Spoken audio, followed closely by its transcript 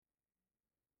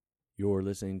You're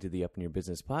listening to the Up in Your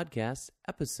Business podcast,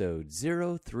 episode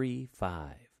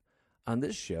 035. On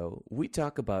this show, we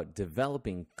talk about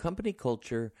developing company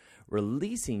culture,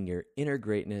 releasing your inner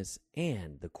greatness,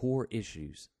 and the core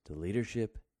issues to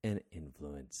leadership and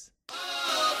influence.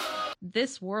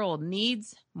 This world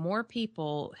needs more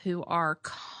people who are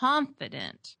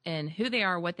confident in who they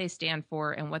are, what they stand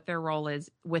for, and what their role is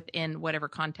within whatever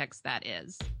context that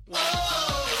is.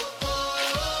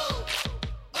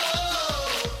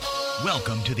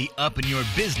 Welcome to the Up in Your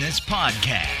Business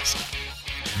podcast,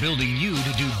 building you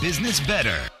to do business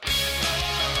better.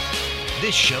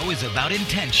 This show is about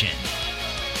intention,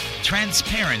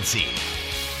 transparency,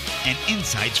 and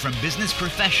insights from business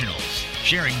professionals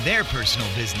sharing their personal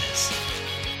business.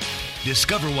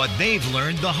 Discover what they've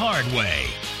learned the hard way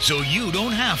so you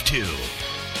don't have to.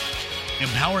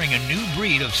 Empowering a new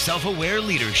breed of self-aware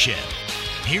leadership.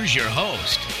 Here's your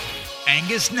host,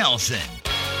 Angus Nelson.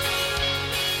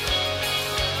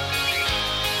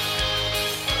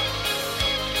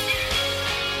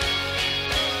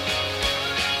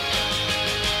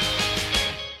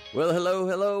 Well,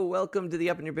 hello. Welcome to the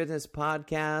Up in Your Business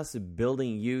podcast,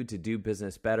 building you to do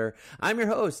business better. I'm your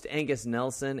host, Angus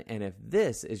Nelson, and if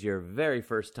this is your very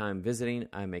first time visiting,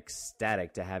 I'm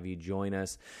ecstatic to have you join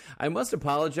us. I must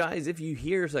apologize if you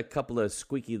hear a couple of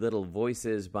squeaky little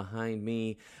voices behind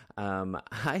me.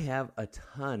 I have a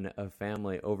ton of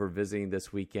family over visiting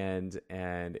this weekend,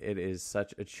 and it is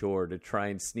such a chore to try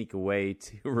and sneak away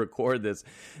to record this.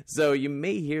 So you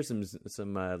may hear some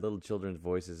little children's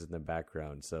voices in the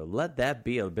background. So let that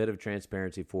be a bit of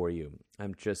transparency for you.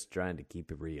 I'm just trying to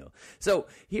keep it real. So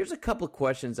here's a couple of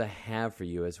questions I have for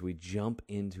you as we jump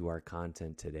into our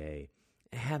content today.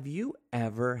 Have you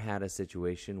ever had a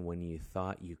situation when you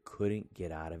thought you couldn't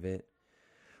get out of it?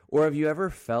 Or have you ever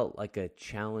felt like a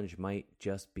challenge might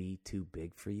just be too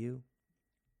big for you?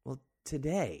 Well,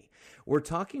 today, we're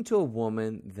talking to a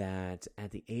woman that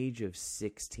at the age of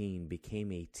 16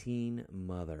 became a teen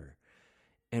mother,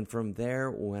 and from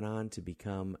there went on to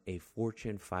become a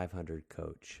Fortune 500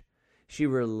 coach. She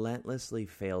relentlessly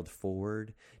failed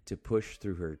forward to push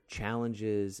through her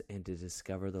challenges and to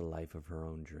discover the life of her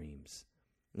own dreams.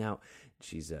 Now,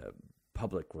 she's a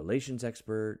public relations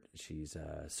expert, she's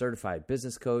a certified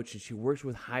business coach, and she works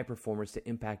with high performers to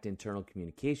impact internal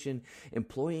communication,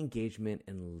 employee engagement,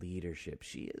 and leadership.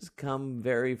 She has come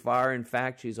very far. In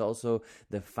fact, she's also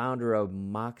the founder of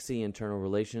Moxie Internal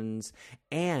Relations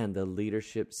and the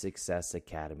Leadership Success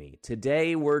Academy.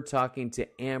 Today, we're talking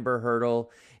to Amber Hurdle,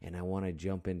 and I want to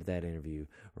jump into that interview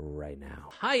right now.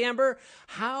 Hi, Amber.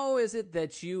 How is it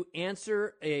that you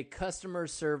answer a customer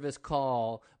service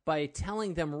call by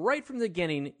telling them right from the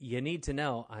beginning, you need to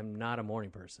know I'm not a morning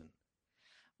person?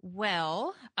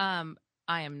 Well, I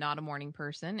am not a morning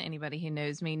person. Anybody who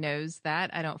knows me knows that.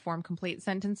 I don't form complete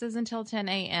sentences until 10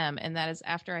 a.m., and that is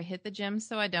after I hit the gym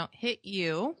so I don't hit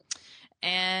you.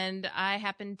 And I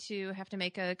happen to have to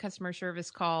make a customer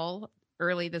service call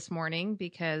early this morning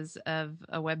because of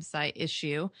a website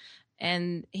issue.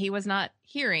 And he was not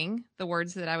hearing the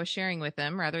words that I was sharing with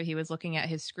him. Rather, he was looking at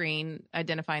his screen,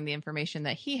 identifying the information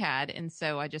that he had. And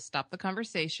so I just stopped the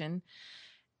conversation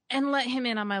and let him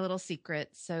in on my little secret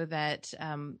so that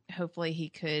hopefully he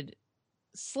could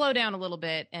slow down a little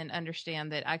bit and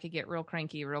understand that I could get real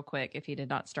cranky real quick if he did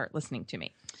not start listening to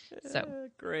me. So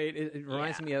great. It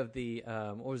reminds me of the,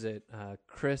 what was it?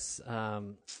 Chris,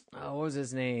 what was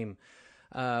his name?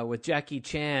 With Jackie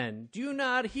Chan. Do you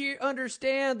not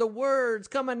understand the words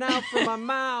coming out from my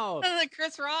mouth?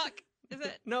 Chris Rock? Is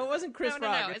it? No, it wasn't Chris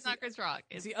Rock. No, it's not Chris Rock.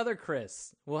 It's the other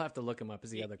Chris. We'll have to look him up as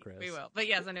the other Chris. We will. But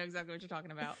yes, I know exactly what you're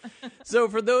talking about. So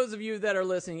for those of you that are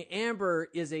listening, Amber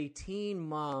is a teen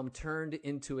mom turned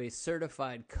into a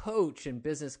certified coach and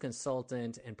business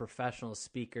consultant and professional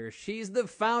speaker. She's the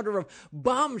founder of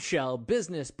Bombshell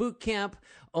Business Bootcamp,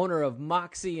 owner of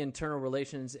Moxie Internal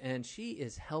Relations, and she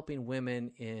is helping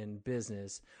women in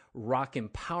business rock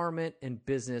empowerment and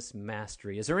business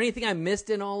mastery. Is there anything I missed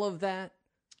in all of that?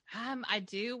 I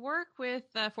do work with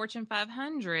Fortune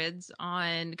 500s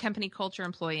on company culture,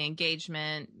 employee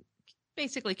engagement,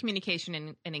 basically communication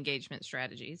and engagement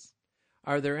strategies.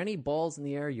 Are there any balls in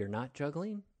the air you're not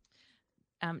juggling?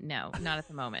 No, not at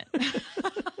the moment.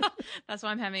 That's why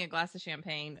I'm having a glass of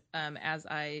champagne as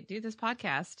I do this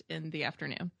podcast in the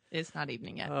afternoon. It's not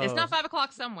evening yet. It's not 5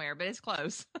 o'clock somewhere, but it's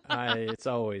close. It's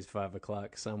always 5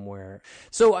 o'clock somewhere.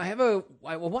 So I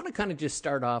want to kind of just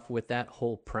start off with that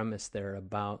whole premise there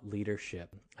about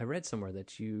leadership. I read somewhere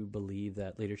that you believe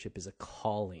that leadership is a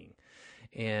calling.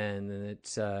 And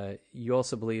it's, you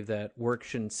also believe that work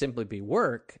shouldn't simply be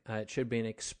work. It should be an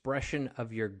expression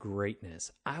of your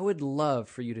greatness. I would love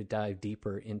for you to dive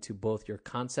deeper into both your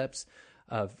concepts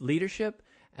of leadership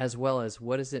as well as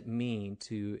what does it mean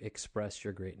to express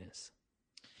your greatness.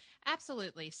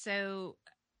 Absolutely. So,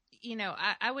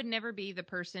 I would never be the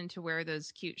person to wear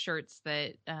those cute shirts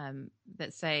that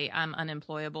say I'm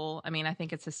unemployable. I mean, I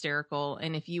think it's hysterical.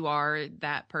 And if you are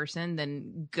that person,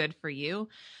 then good for you.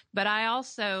 But I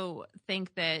also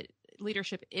think that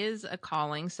leadership is a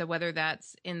calling. So whether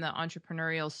that's in the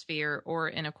entrepreneurial sphere or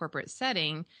in a corporate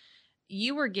setting,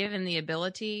 you were given the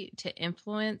ability to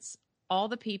influence all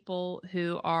the people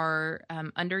who are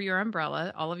under your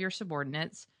umbrella, all of your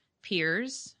subordinates,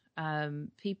 peers,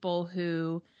 people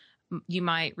who you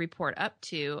might report up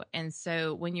to. And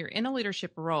so when you're in a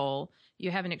leadership role,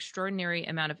 you have an extraordinary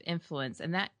amount of influence,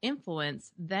 and that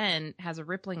influence then has a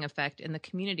rippling effect in the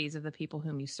communities of the people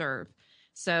whom you serve.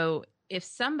 So if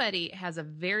somebody has a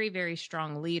very, very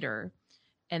strong leader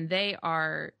and they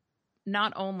are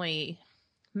not only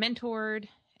mentored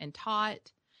and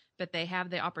taught, but they have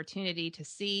the opportunity to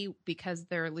see, because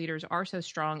their leaders are so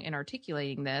strong in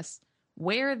articulating this,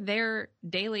 where their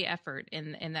daily effort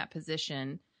in that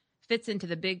position fits into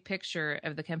the big picture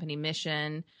of the company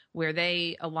mission, where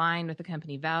they align with the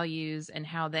company values and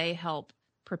how they help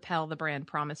propel the brand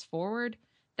promise forward,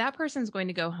 that person's going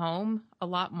to go home a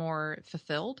lot more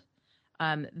fulfilled.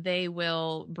 They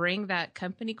will bring that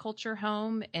company culture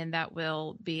home, and that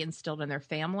will be instilled in their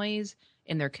families,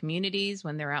 in their communities,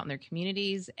 when they're out in their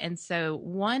communities. And so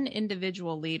one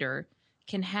individual leader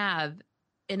can have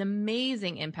an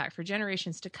amazing impact for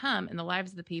generations to come in the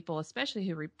lives of the people, especially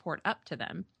who report up to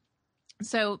them.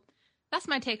 So that's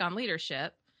my take on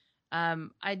leadership.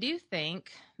 I do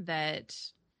think that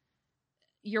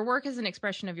your work is an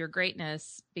expression of your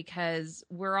greatness because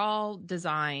we're all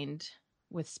designed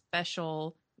with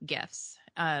special gifts.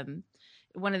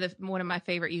 One of my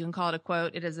favorite, you can call it a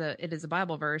quote. It is a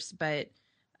Bible verse, but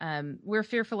we're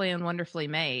fearfully and wonderfully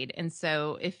made. And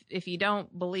so if you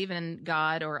don't believe in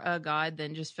God or a God,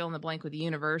 then just fill in the blank with the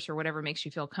universe or whatever makes you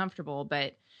feel comfortable.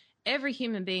 But every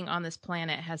human being on this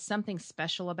planet has something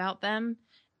special about them.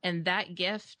 And that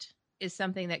gift is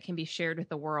something that can be shared with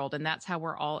the world. And that's how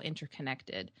we're all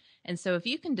interconnected. And so if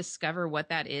you can discover what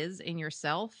that is in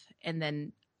yourself, and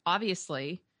then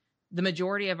obviously the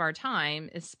majority of our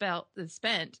time is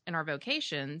spent in our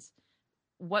vocations,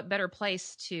 what better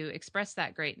place to express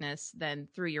that greatness than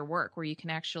through your work, where you can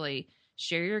actually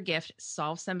share your gift,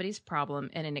 solve somebody's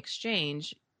problem, and in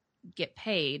exchange, get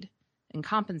paid and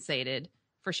compensated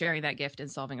for sharing that gift and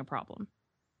solving a problem.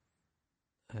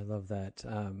 I love that.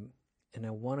 And I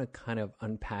want to kind of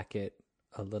unpack it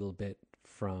a little bit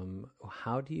from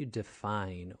how do you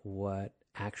define what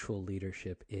actual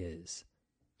leadership is?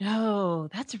 Oh,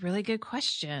 that's a really good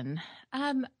question.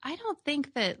 I don't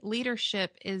think that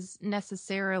leadership is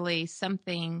necessarily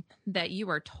something that you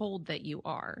are told that you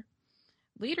are.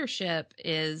 Leadership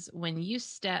is when you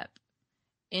step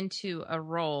into a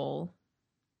role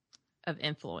of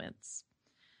influence.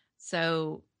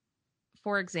 So,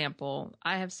 for example,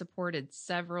 I have supported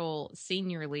several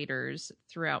senior leaders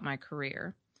throughout my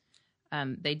career.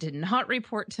 They did not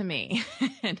report to me,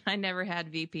 and I never had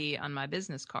VP on my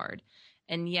business card.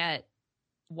 And yet,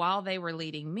 while they were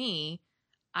leading me,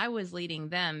 I was leading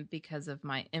them because of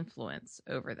my influence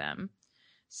over them.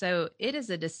 So it is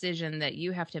a decision that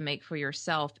you have to make for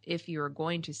yourself if you are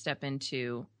going to step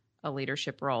into a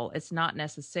leadership role. It's not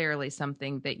necessarily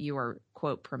something that you are,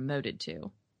 quote, promoted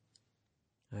to.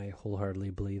 I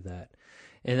wholeheartedly believe that.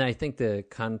 And I think the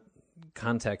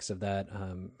context of that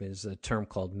is a term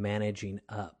called managing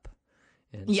up.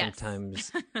 And yes.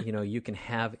 Sometimes, you can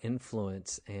have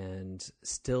influence and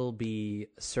still be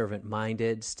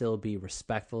servant-minded, still be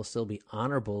respectful, still be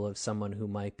honorable of someone who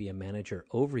might be a manager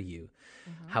over you.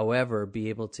 Mm-hmm. However, be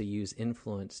able to use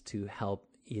influence to help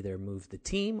either move the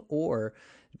team or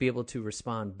be able to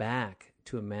respond back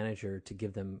to a manager to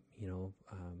give them,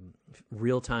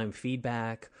 real-time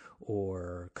feedback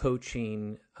or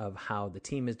coaching of how the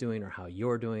team is doing or how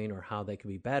you're doing or how they could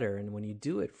be better. And when you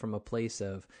do it from a place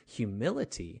of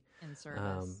humility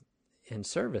and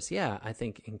service, yeah, I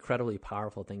think incredibly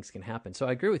powerful things can happen. So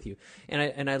I agree with you.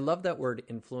 And I love that word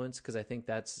influence because I think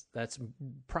that's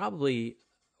probably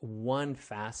one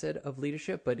facet of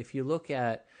leadership. But if you look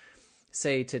at,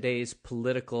 say, today's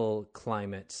political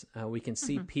climate, we can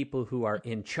see people who are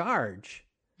in charge,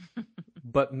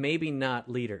 but maybe not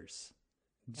leaders.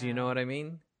 Do you know what I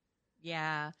mean?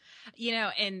 Yeah.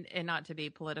 And not to be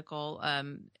political,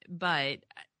 but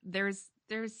there's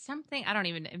there's something, I don't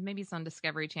even, maybe it's on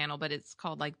Discovery Channel, but it's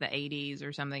called like the 80s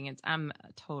or something. I'm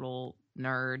a total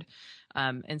nerd.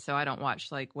 And so I don't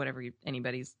watch like whatever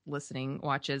anybody's listening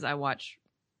watches. I watch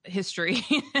history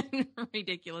and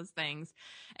ridiculous things.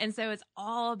 And so it's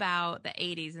all about the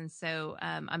 80s. And so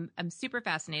I'm super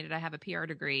fascinated. I have a PR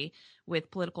degree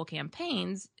with political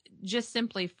campaigns, just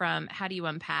simply from how do you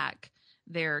unpack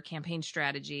their campaign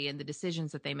strategy and the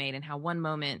decisions that they made, and how one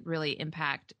moment really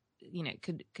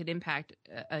could impact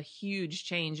a huge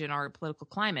change in our political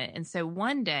climate. And so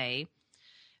one day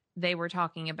they were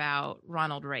talking about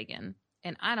Ronald Reagan.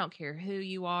 And I don't care who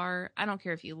you are. I don't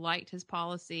care if you liked his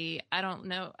policy. I don't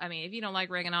know. I mean, if you don't like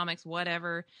Reaganomics,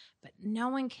 whatever. But no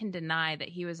one can deny that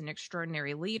he was an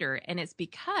extraordinary leader. And it's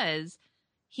because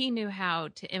he knew how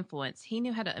to influence. He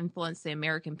knew how to influence the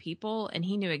American people. And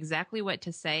he knew exactly what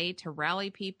to say to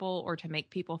rally people or to make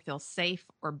people feel safe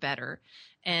or better.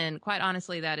 And quite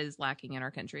honestly, that is lacking in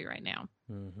our country right now.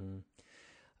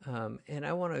 Mm-hmm. And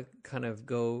I want to kind of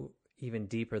go even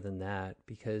deeper than that,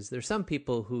 because there's some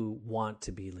people who want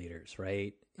to be leaders,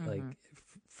 right? Mm-hmm. Like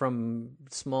from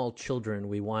small children,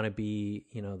 we want to be,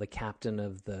 the captain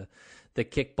of the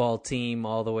kickball team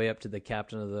all the way up to the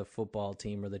captain of the football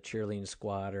team or the cheerleading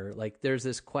squad, or like there's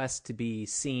this quest to be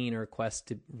seen or quest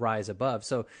to rise above.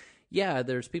 So yeah,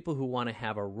 there's people who want to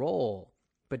have a role,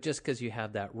 but just because you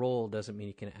have that role doesn't mean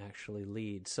you can actually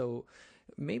lead. So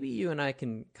maybe you and I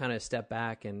can kind of step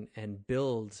back and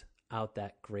build out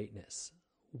that greatness.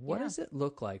 What does it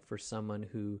look like for someone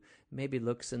who maybe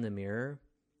looks in the mirror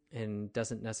and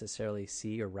doesn't necessarily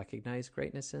see or recognize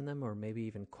greatness in them, or maybe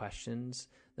even questions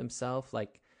themselves?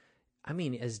 Like, I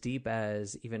mean, as deep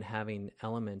as even having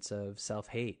elements of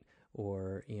self-hate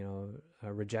or,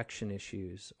 rejection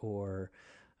issues, or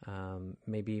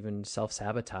maybe even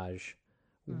self-sabotage.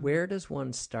 Mm-hmm. Where does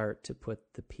one start to put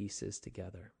the pieces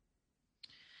together?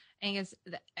 Angus,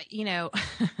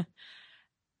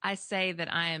 I say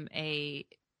that I am a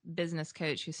business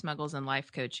coach who smuggles in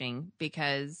life coaching,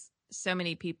 because so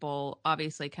many people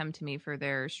obviously come to me for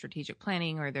their strategic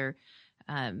planning or their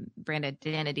brand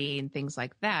identity and things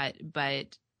like that.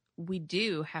 But we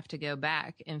do have to go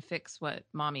back and fix what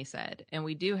mommy said. And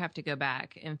we do have to go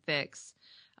back and fix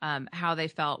how they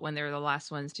felt when they were the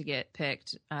last ones to get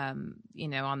picked, on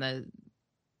the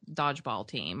dodgeball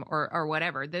team or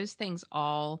whatever. Those things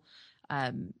all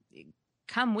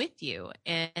come with you,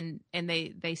 and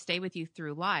they stay with you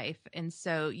through life. And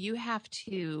so you have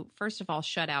to, first of all,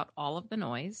 shut out all of the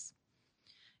noise.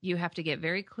 You have to get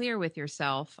very clear with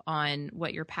yourself on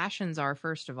what your passions are,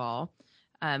 first of all,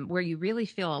 where you really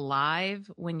feel alive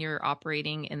when you're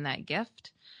operating in that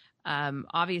gift.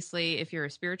 Obviously, if you're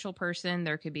a spiritual person,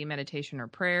 there could be meditation or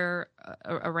prayer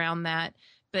around that.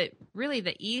 But really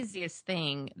the easiest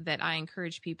thing that I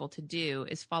encourage people to do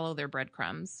is follow their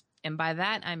breadcrumbs. And by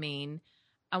that, I mean,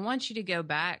 I want you to go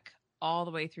back all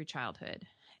the way through childhood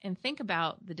and think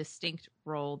about the distinct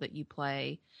role that you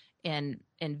play in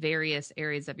various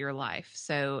areas of your life.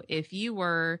 So if you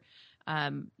were,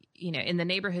 in the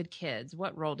neighborhood kids,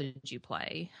 what role did you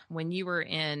play? When you were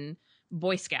in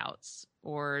Boy Scouts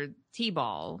or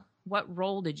T-ball, what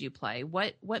role did you play?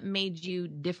 What made you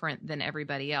different than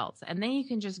everybody else? And then you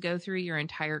can just go through your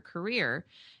entire career,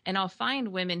 and I'll find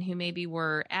women who maybe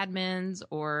were admins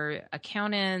or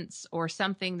accountants or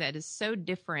something that is so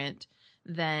different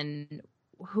than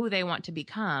who they want to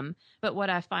become. But what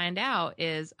I find out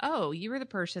is, oh, you were the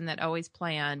person that always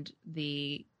planned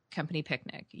the company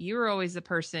picnic. You were always the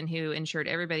person who ensured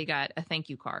everybody got a thank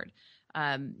you card.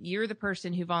 You're the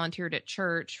person who volunteered at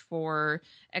church for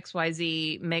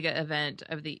XYZ mega event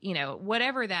of the,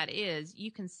 whatever that is.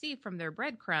 You can see from their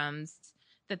breadcrumbs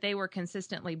that they were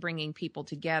consistently bringing people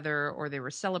together, or they were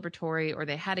celebratory, or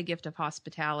they had a gift of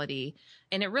hospitality.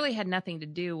 And it really had nothing to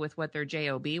do with what their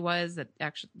job was that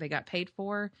actually they got paid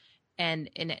for. And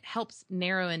it helps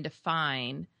narrow and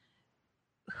define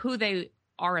who they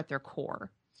are at their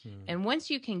core. And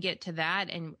once you can get to that,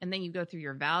 and then you go through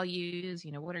your values,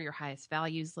 what are your highest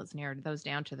values? Let's narrow those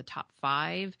down to the top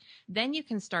 5. Then you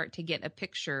can start to get a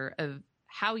picture of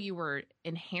how you were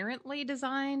inherently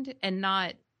designed, and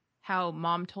not how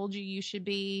mom told you should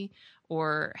be,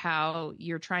 or how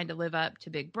you're trying to live up to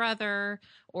Big Brother,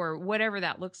 or whatever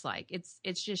that looks like.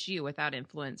 It's just you without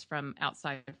influence from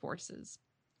outside forces.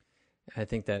 I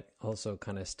think that also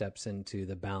kind of steps into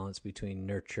the balance between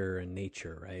nurture and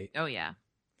nature, right? Oh, yeah.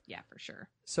 Yeah, for sure.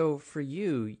 So for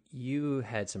you, you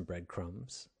had some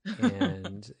breadcrumbs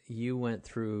and you went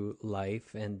through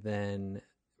life, and then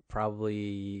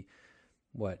probably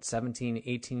 17,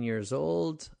 18 years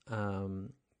old,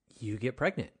 you get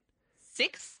pregnant.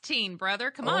 16,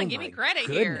 brother. Come Oh on, give my me credit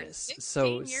goodness. here.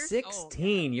 So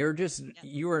 16, you're just, Yes.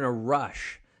 you were in a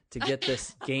rush to get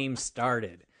this game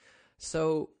started.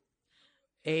 So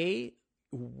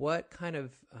what kind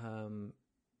of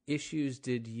issues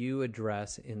did you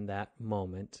address in that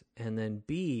moment? And then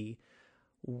B,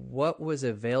 what was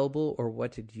available or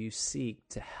what did you seek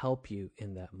to help you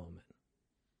in that moment?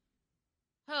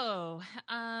 Oh,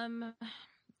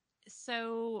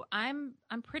 so I'm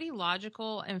pretty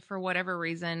logical, and for whatever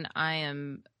reason, I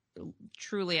am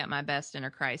truly at my best in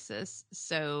a crisis.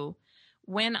 So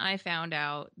when I found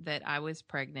out that I was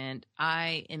pregnant,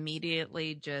 I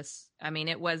immediately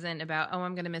it wasn't about, oh,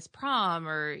 I'm going to miss prom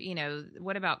or,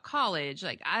 what about college?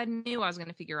 Like, I knew I was going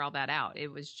to figure all that out. It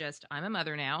was just, I'm a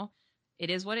mother now. It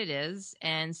is what it is.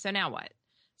 And so now what?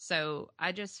 So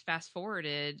I just fast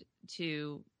forwarded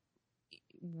to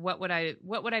what would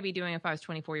I be doing if I was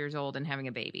 24 years old and having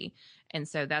a baby? And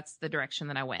so that's the direction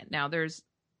that I went. Now there's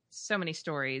so many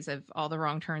stories of all the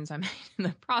wrong turns I made in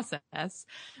the process.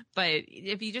 But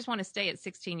if you just want to stay at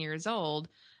 16 years old,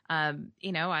 I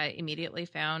immediately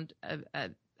found a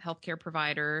healthcare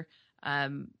provider.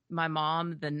 My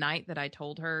mom, the night that I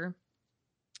told her,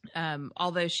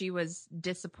 although she was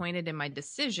disappointed in my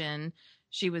decision,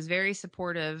 she was very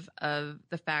supportive of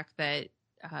the fact that,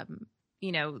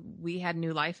 we had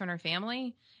new life in our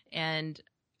family, and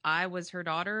I was her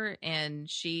daughter, and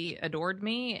she adored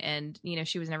me, and,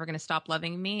 she was never going to stop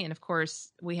loving me. And of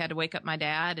course we had to wake up my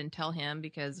dad and tell him,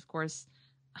 because of course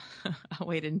I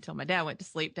waited until my dad went to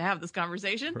sleep to have this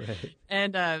conversation. Right.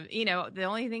 And, the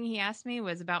only thing he asked me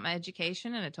was about my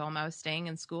education, and I told him I was staying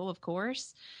in school, of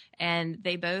course. And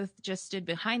they both just stood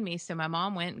behind me. So my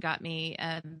mom went and got me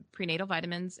prenatal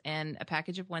vitamins and a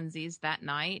package of onesies that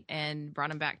night and brought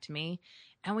them back to me.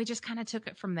 And we just kind of took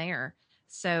it from there.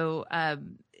 So,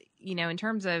 in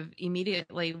terms of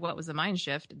immediately what was the mind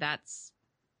shift, it's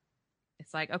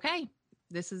like, okay,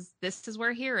 this is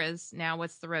where here is now.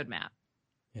 What's the roadmap?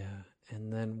 Yeah.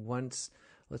 And then let's,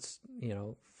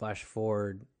 flash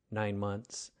forward 9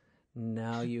 months.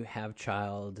 Now you have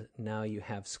child. Now you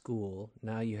have school.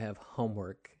 Now you have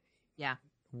homework. Yeah.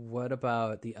 What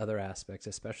about the other aspects,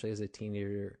 especially as a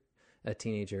teenager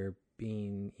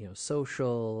being,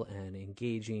 social and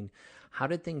engaging? How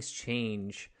did things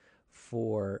change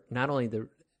for not only the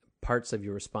parts of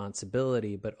your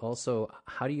responsibility, but also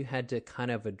how you had to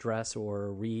kind of address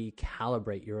or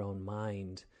recalibrate your own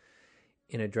mind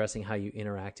in addressing how you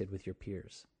interacted with your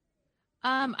peers?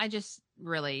 I just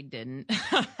really didn't.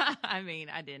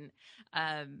 I didn't.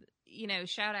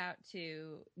 Shout out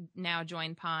to now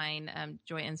Join Pine,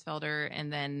 Joy Ensfelder,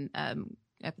 and then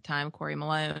at the time, Corey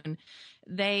Malone.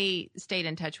 They stayed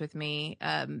in touch with me.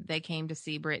 They came to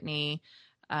see Brittany.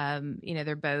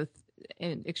 They're both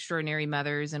extraordinary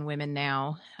mothers and women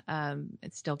now. And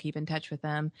still keep in touch with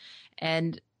them.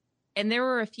 And there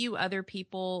were a few other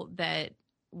people that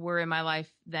were in my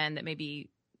life then that maybe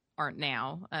aren't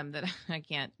now, that I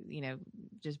can't,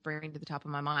 just bring to the top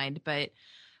of my mind. But,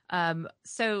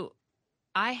 so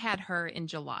I had her in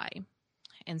July,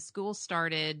 and school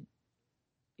started,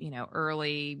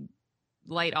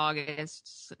 late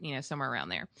August, somewhere around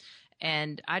there.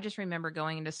 And I just remember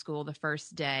going into school the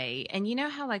first day, and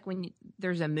how like when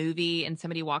there's a movie and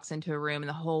somebody walks into a room and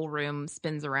the whole room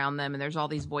spins around them and there's all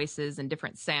these voices and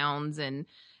different sounds, and,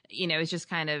 it's just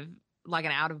kind of like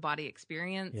an out of body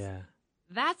experience. Yeah.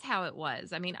 That's how it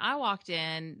was. I walked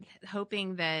in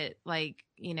hoping that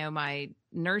my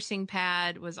nursing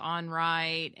pad was on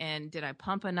right, and did I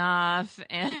pump enough,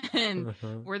 and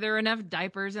were there enough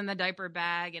diapers in the diaper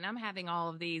bag? And I'm having all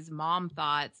of these mom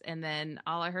thoughts, and then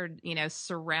all I heard,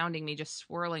 surrounding me, just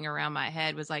swirling around my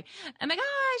head, was like, oh my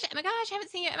gosh, I haven't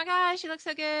seen you. Oh my gosh, you look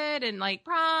so good. And like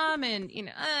prom, and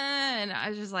and I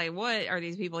was just like, what are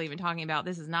these people even talking about?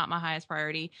 This is not my highest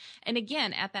priority. And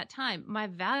again, at that time, my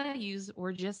values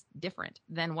were just different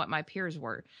than what my peers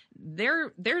were.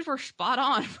 Theirs were spot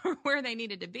on for where they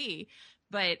needed to be,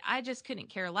 but I just couldn't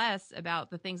care less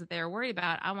about the things that they were worried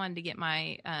about. I wanted to get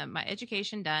my my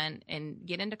education done and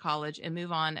get into college and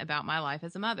move on about my life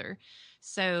as a mother.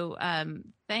 So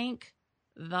thank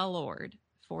the Lord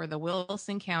for the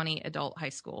Wilson County Adult High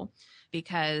School,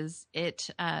 because it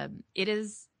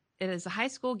is a high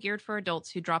school geared for adults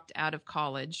who dropped out of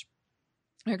college,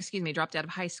 or dropped out of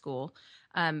high school.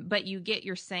 But you get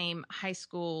your same high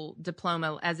school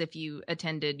diploma as if you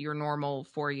attended your normal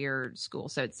 4-year school.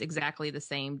 So it's exactly the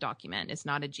same document. It's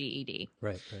not a GED.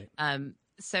 Right.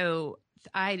 So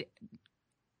I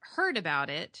heard about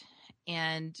it,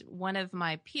 and one of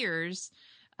my peers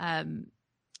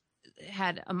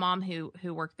had a mom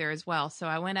who worked there as well. So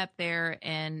I went up there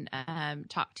and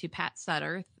talked to Pat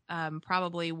Sutter,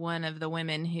 probably one of the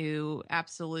women who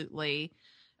absolutely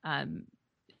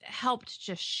helped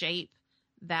just shape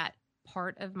that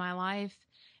part of my life,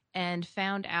 and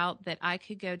found out that I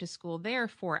could go to school there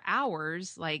for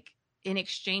hours, like in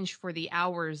exchange for the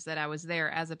hours that I was there,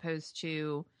 as opposed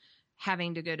to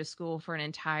having to go to school for an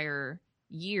entire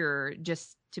year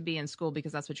just to be in school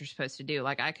because that's what you're supposed to do.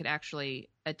 Like I could actually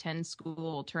attend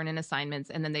school, turn in assignments,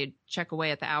 and then they'd check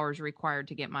away at the hours required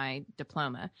to get my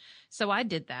diploma. So I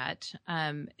did that.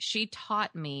 She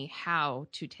taught me how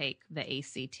to take the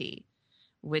ACT,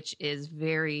 which is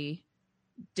very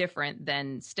different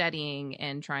than studying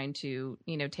and trying to,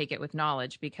 take it with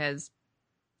knowledge, because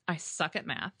I suck at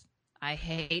math. I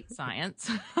hate science.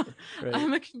 Right.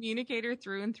 I'm a communicator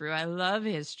through and through. I love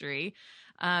history.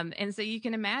 And so you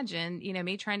can imagine,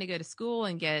 me trying to go to school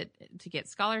and get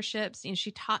scholarships.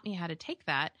 She taught me how to take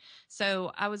that.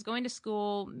 So I was going to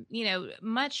school,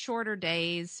 much shorter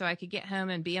days so I could get home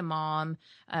and be a mom.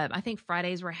 I think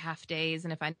Fridays were half days.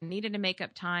 And if I needed to make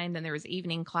up time, then there was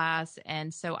evening class.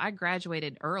 And so I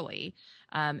graduated early.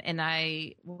 And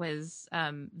I was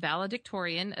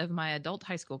valedictorian of my adult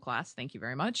high school class. Thank you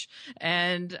very much.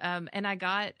 And I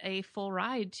got a full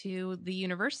ride to the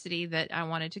university that I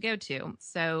wanted to go to.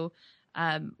 So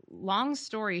long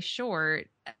story short,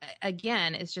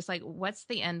 again, it's just like, what's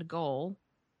the end goal?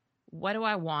 What do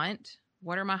I want?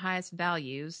 What are my highest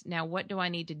values? Now, what do I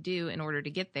need to do in order to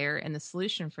get there? And the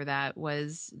solution for that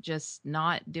was just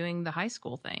not doing the high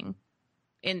school thing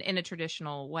in a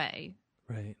traditional way.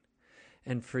 Right.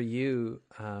 And for you,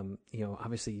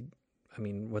 obviously,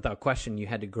 without question, you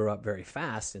had to grow up very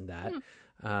fast in that.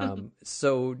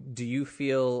 So do you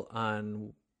feel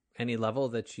on any level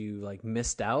that you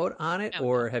missed out on it,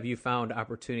 or have you found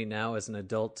opportunity now as an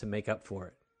adult to make up for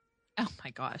it? Oh my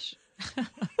gosh.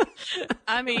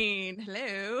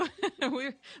 Hello.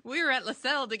 we were at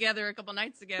LaSalle together a couple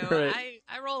nights ago. Right.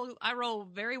 I roll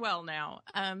very well now.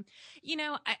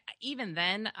 Even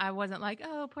then I wasn't like,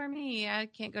 oh, poor me, I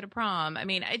can't go to prom.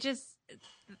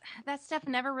 That stuff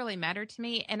never really mattered to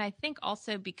me. And I think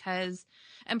also because,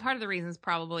 and part of the reasons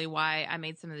probably why I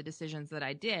made some of the decisions that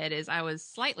I did, is I was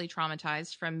slightly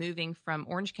traumatized from moving from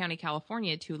Orange County,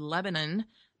 California to Lebanon.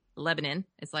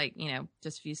 It's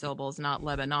just a few syllables, not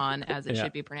Lebanon as it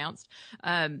should be pronounced.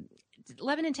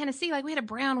 Lebanon, Tennessee, we had a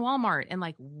Brown Walmart and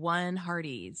one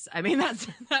Hardee's.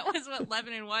 That was what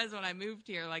Lebanon was when I moved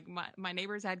here. My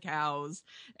neighbors had cows,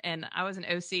 and I was an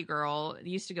OC girl,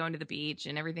 used to going to the beach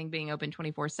and everything being open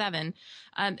 24/7.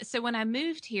 So when I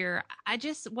moved here, I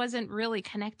just wasn't really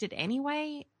connected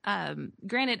anyway.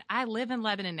 Granted, I live in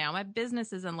Lebanon now. My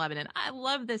business is in Lebanon. I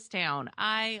love this town.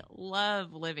 I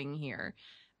love living here.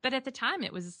 But at the time,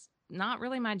 it was not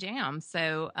really my jam.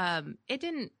 So it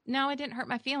didn't hurt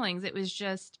my feelings. It was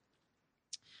just,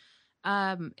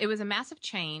 it was a massive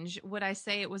change. Would I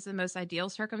say it was the most ideal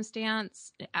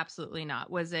circumstance? Absolutely not.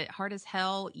 Was it hard as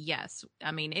hell? Yes.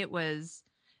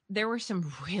 There were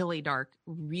some really dark,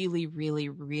 really, really,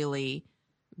 really,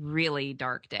 really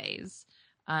dark days.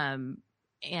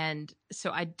 And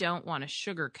so I don't want to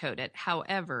sugarcoat it.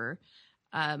 However,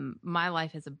 my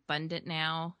life is abundant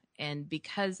now. And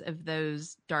because of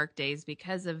those dark days,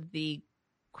 because of the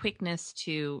quickness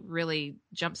to really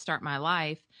jumpstart my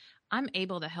life, I'm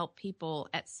able to help people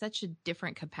at such a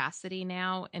different capacity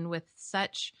now, and with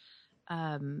such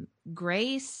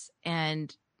grace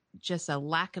and just a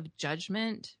lack of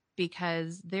judgment,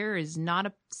 because there is not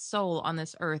a soul on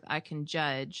this earth I can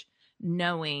judge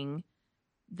knowing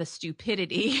the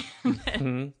stupidity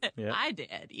that I did.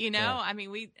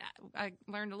 I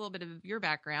learned a little bit of your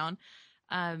background.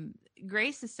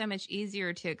 Grace is so much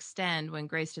easier to extend when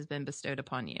grace has been bestowed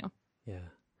upon you. Yeah.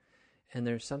 And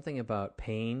there's something about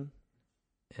pain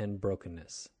and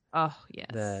brokenness. Oh, yes.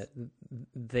 That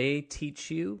they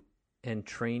teach you and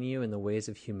train you in the ways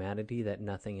of humanity that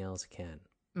nothing else can.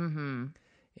 Mm-hmm.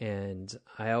 And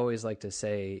I always like to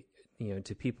say,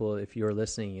 to people, if you're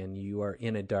listening and you are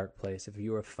in a dark place, if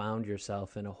you have found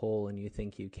yourself in a hole and you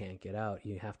think you can't get out,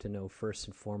 you have to know first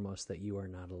and foremost that you are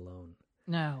not alone.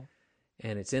 No.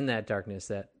 And it's in that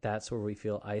darkness that's where we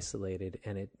feel isolated,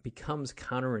 and it becomes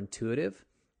counterintuitive,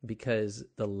 because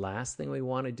the last thing we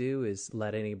want to do is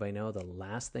let anybody know. The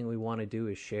last thing we want to do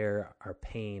is share our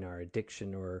pain, our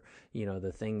addiction, or,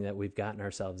 the thing that we've gotten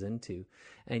ourselves into.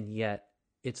 And yet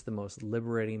it's the most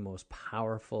liberating, most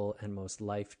powerful, and most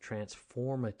life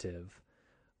transformative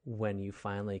when you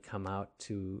finally come out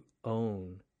to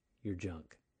own your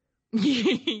junk.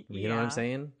 You know what I'm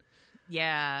saying?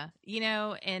 Yeah.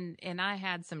 And I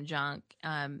had some junk.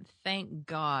 Thank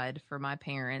God for my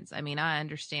parents. I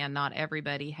understand not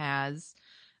everybody has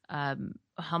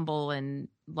humble and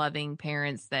loving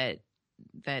parents that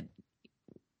that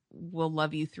will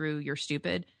love you through your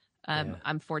stupid.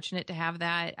 I'm fortunate to have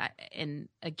that. And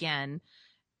again,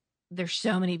 there's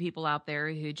so many people out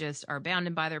there who just are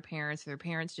bounded by their parents. Their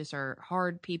parents just are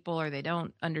hard people, or they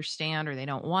don't understand, or they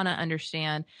don't want to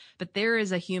understand. But there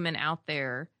is a human out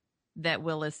there that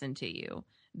will listen to you.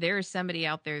 There is somebody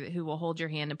out there who will hold your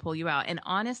hand and pull you out. And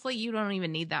honestly, you don't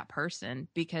even need that person,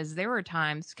 because there were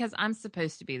times, because I'm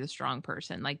supposed to be the strong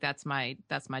person. Like that's my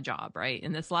job, right,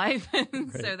 in this life.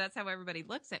 And so that's how everybody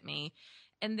looks at me.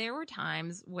 And there were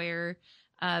times where,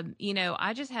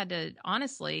 I just had to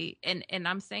honestly, and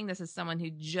I'm saying this as someone who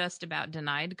just about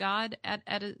denied God at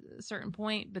a certain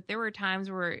point, but there were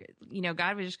times where,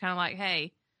 God was just kind of like,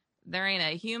 hey, there ain't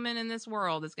a human in this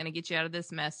world that's going to get you out of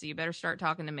this mess. So you better start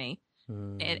talking to me.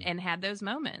 And had those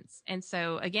moments. And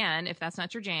so again, if that's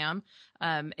not your jam,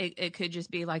 it could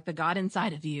just be like the God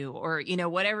inside of you, or,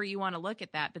 whatever you want to look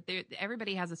at that. But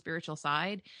everybody has a spiritual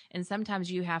side. And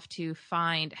sometimes you have to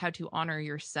find how to honor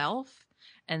yourself,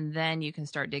 and then you can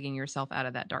start digging yourself out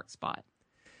of that dark spot.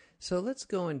 So let's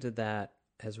go into that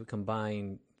as we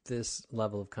combine this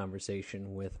level of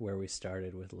conversation with where we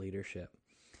started with leadership,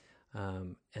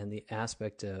 and the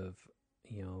aspect of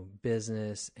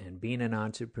business and being an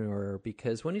entrepreneur.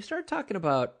 Because when you start talking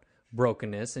about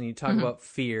brokenness and you talk about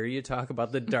fear, you talk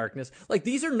about the darkness, like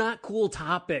these are not cool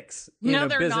topics in a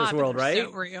business world, right?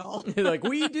 So real. Like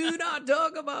we do not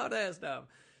talk about that stuff.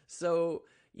 So,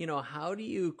 how do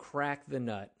you crack the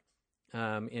nut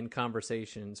in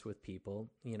conversations with people,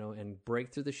 and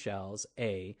break through the shells,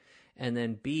 A, and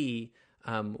then B,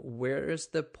 where is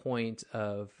the point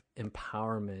of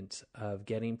empowerment of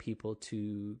getting people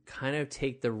to kind of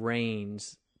take the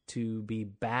reins to be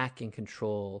back in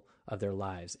control of their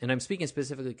lives? And I'm speaking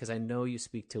specifically because I know you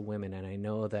speak to women, and I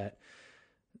know that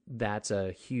that's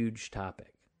a huge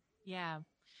topic. Yeah.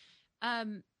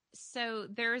 So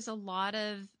there's a lot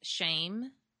of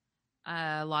shame,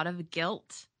 a lot of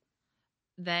guilt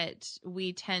that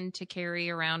we tend to carry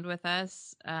around with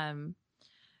us.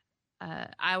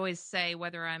 I always say,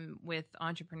 whether I'm with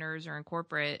entrepreneurs or in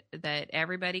corporate, that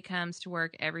everybody comes to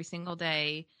work every single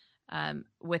day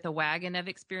with a wagon of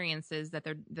experiences that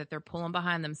they're pulling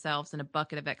behind themselves, and a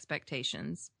bucket of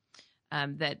expectations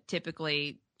that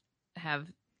typically have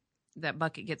that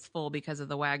bucket gets full because of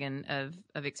the wagon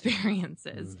of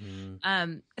experiences.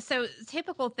 Mm-hmm. So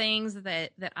typical things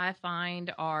that I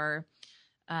find are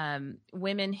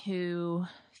women who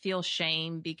feel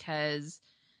shame because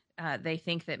they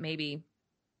think that maybe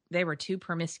they were too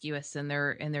promiscuous in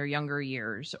their younger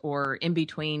years, or in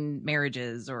between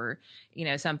marriages, or,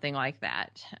 something like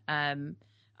that.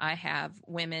 I have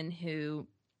women who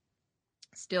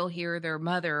still hear their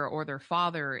mother or their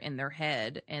father in their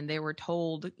head, and they were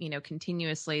told,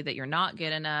 continuously that you're not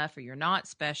good enough, or you're not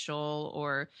special,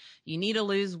 or you need to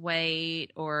lose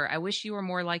weight, or I wish you were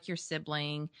more like your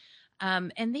sibling.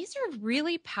 And these are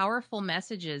really powerful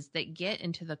messages that get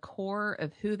into the core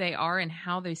of who they are and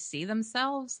how they see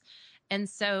themselves. And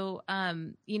so,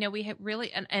 we have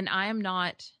really, and I am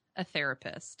not a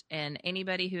therapist, and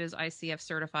anybody who is ICF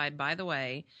certified, by the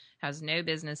way, has no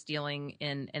business dealing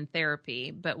in therapy.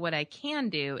 But what I can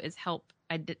do is help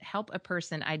a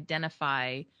person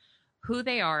identify who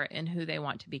they are and who they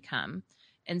want to become.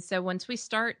 And so once we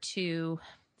start to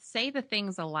say the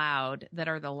things aloud that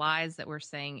are the lies that we're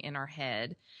saying in our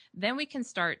head, then we can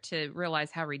start to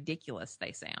realize how ridiculous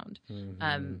they sound.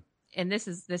 Mm-hmm. And this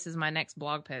is my next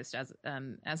blog post, as a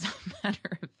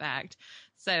matter of fact.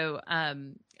 So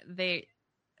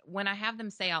when I have them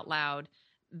say out loud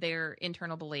their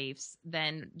internal beliefs,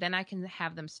 then I can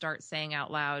have them start saying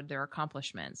out loud their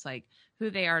accomplishments, like who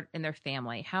they are in their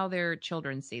family, how their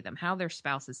children see them, how their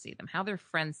spouses see them, how their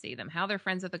friends see them, how their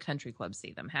friends at the country club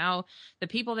see them, how the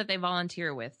people that they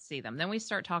volunteer with see them. Then we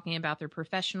start talking about their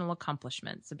professional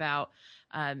accomplishments, about,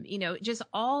 just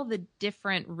all the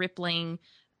different rippling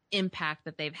impact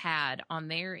that they've had on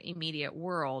their immediate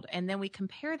world. And then we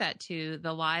compare that to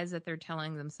the lies that they're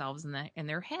telling themselves in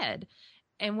their head.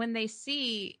 And when they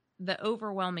see the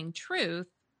overwhelming truth,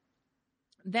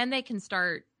 then they can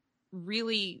start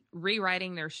really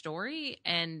rewriting their story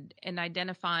and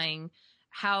identifying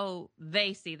how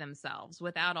they see themselves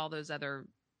without all those other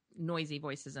noisy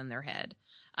voices in their head.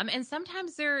 And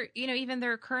sometimes they're, even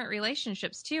their current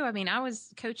relationships too. I mean, I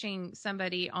was coaching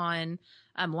somebody on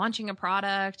launching a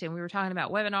product, and we were talking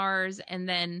about webinars, and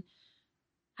then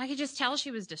I could just tell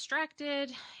she was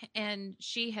distracted, and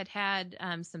she had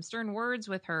some stern words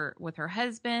with her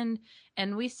husband.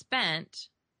 And we spent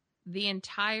the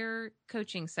entire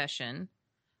coaching session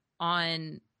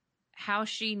on how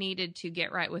she needed to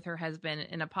get right with her husband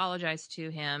and apologize to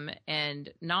him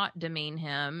and not demean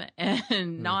him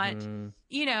and not,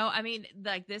 I mean,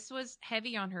 like, this was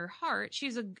heavy on her heart.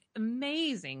 She's an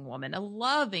amazing woman, a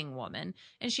loving woman,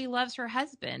 and she loves her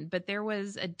husband, but there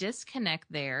was a disconnect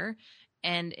there.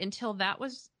 And until that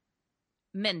was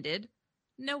mended,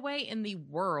 no way in the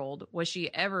world was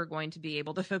she ever going to be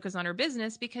able to focus on her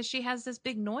business, because she has this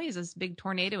big noise, this big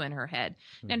tornado in her head.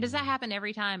 Now, does that happen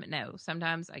every time? No.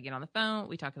 Sometimes I get on the phone,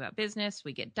 we talk about business,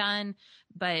 we get done.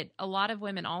 But a lot of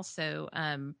women also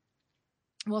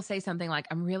will say something like,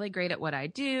 I'm really great at what I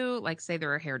do. Like, say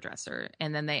they're a hairdresser,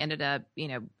 and then they ended up,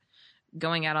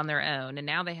 going out on their own, and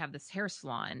now they have this hair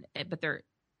salon, but they're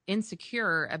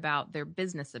insecure about their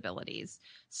business abilities.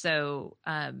 So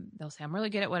they'll say, I'm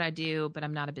really good at what I do, but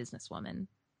I'm not a businesswoman.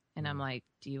 And I'm like,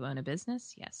 do you own a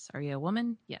business? Yes. Are you a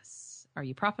woman? Yes. Are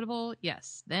you profitable?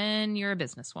 Yes. Then you're a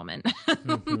businesswoman.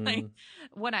 Like,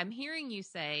 what I'm hearing you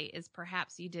say is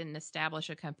perhaps you didn't establish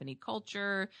a company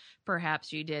culture.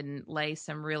 Perhaps you didn't lay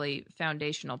some really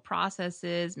foundational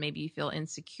processes. Maybe you feel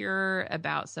insecure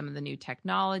about some of the new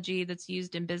technology that's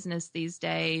used in business these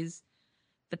days.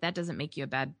 But that doesn't make you a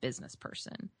bad business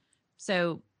person.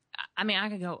 So, I mean,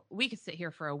 we could sit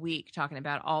here for a week talking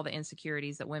about all the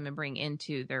insecurities that women bring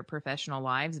into their professional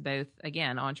lives, both,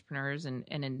 again, entrepreneurs and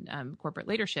in corporate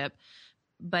leadership.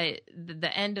 But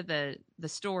the end of the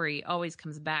story always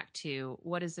comes back to,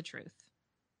 what is the truth?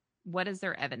 What is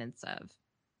there evidence of?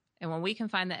 And when we can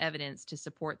find the evidence to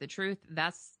support the truth,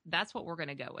 that's what we're going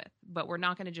to go with. But we're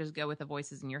not going to just go with the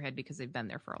voices in your head because they've been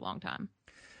there for a long time.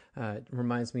 It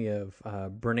reminds me of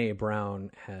Brene Brown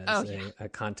has a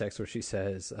context where she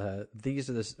says,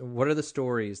 what are the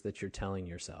stories that you're telling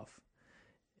yourself?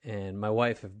 And my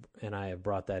wife and I have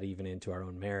brought that even into our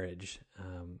own marriage.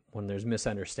 When there's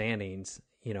misunderstandings,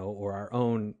 or our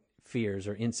own fears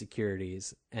or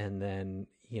insecurities, and then,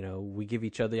 we give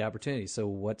each other the opportunity. So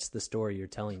what's the story you're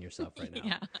telling yourself right now?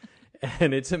 Yeah.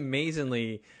 And it's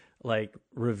amazingly like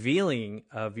revealing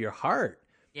of your heart.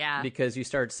 Yeah. Because you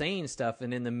start saying stuff,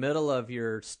 and in the middle of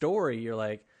your story, you're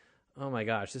like, oh my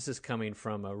gosh, this is coming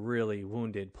from a really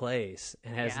wounded place.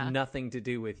 It has nothing to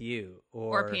do with you.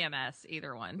 Or PMS,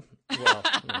 either one. Well,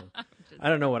 I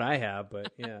don't know what I have,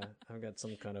 but I've got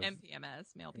some kind of...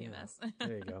 MPMS, male PMS.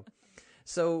 There you go.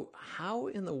 So how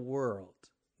in the world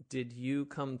did you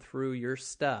come through your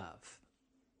stuff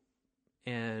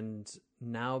and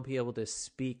now be able to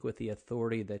speak with the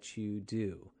authority that you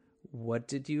do? What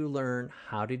did you learn?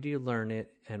 How did you learn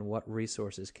it? And what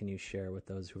resources can you share with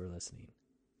those who are listening?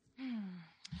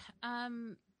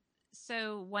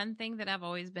 So one thing that I've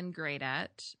always been great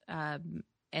at,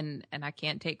 and I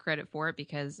can't take credit for it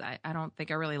because I don't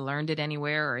think I really learned it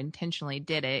anywhere or intentionally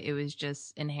did it. It was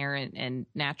just inherent and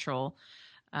natural.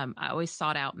 I always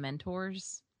sought out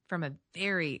mentors from a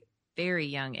very, very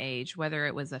young age, whether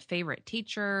it was a favorite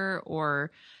teacher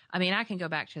or, I can go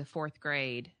back to the 4th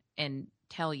grade and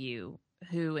tell you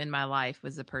who in my life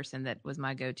was the person that was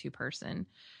my go-to person.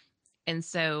 And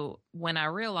so when I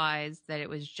realized that it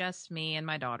was just me and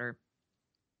my daughter,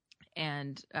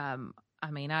 and I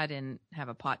didn't have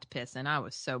a pot to piss in. I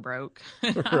was so broke.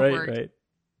 I worked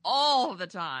all the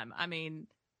time.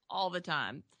 All the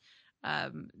time.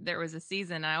 There was a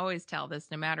season, I always tell this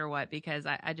no matter what, because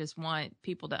I just want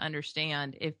people to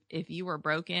understand, if you were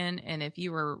broken and if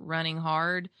you were running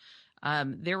hard,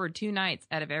 there were 2 nights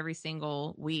out of every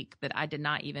single week that I did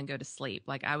not even go to sleep.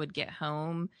 Like, I would get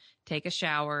home, take a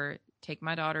shower, take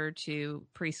my daughter to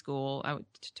preschool. I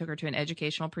took her to an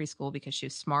educational preschool because she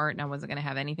was smart and I wasn't going to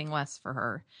have anything less for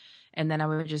her. And then I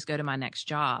would just go to my next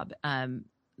job.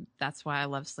 That's why I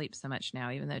love sleep so much now,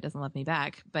 even though it doesn't love me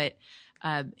back. But,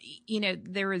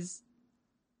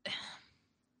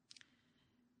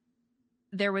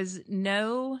 there was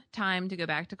no time to go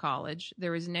back to college.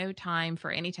 There was no time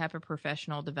for any type of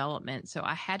professional development. So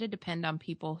I had to depend on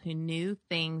people who knew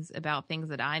things about things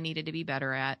that I needed to be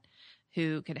better at,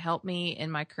 who could help me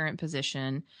in my current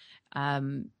position,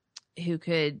 who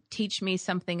could teach me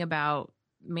something about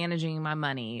managing my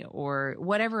money or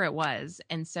whatever it was.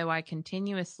 And so I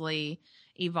continuously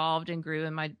evolved and grew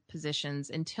in my positions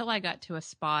until I got to a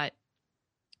spot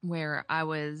where I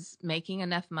was making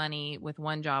enough money with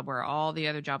one job where all the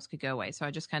other jobs could go away. So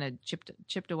I just kind of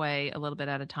chipped away a little bit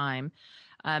at a time.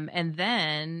 And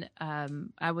then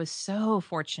I was so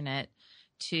fortunate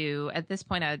to, at this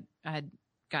point, I had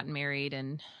gotten married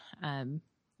and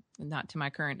not to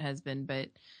my current husband, but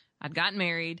I'd gotten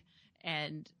married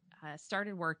and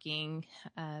started working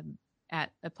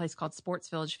at a place called Sports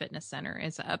Village Fitness Center.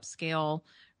 It's an upscale,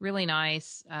 really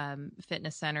nice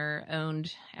fitness center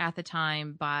owned at the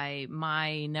time by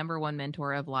my number one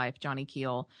mentor of life, Johnny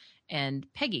Keel, and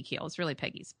Peggy Keel. It's really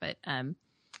Peggy's, but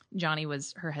Johnny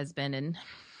was her husband, and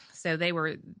so they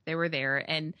were there.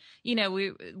 And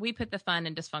we put the fun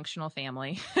in dysfunctional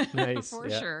family. Nice. For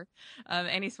sure.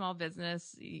 Any small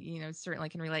business certainly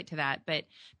can relate to that. But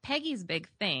Peggy's big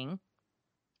thing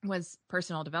was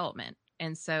personal development.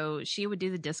 And so she would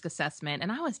do the DISC assessment,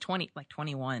 and I was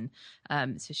 21.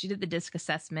 So she did the DISC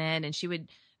assessment, and she would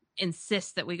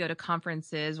insist that we go to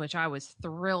conferences, which I was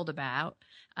thrilled about.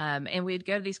 And we'd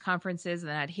go to these conferences, and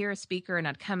then I'd hear a speaker, and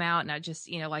I'd come out, and I'd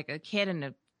just, like a kid in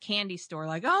a candy store,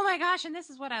 like, oh my gosh, and this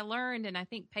is what I learned. And I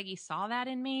think Peggy saw that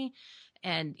in me.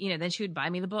 And, then she would buy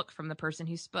me the book from the person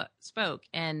who spoke.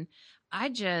 And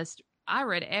I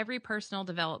read every personal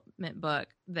development book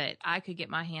that I could get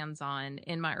my hands on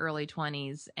in my early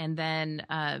 20s. And then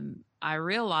I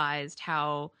realized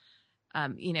how,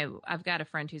 I've got a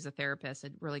friend who's a therapist,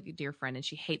 a really good dear friend, and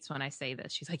she hates when I say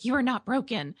this. She's like, you are not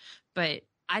broken. But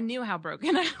I knew how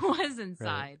broken I was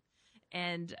inside. Right.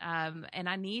 And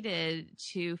I needed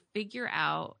to figure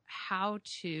out how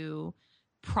to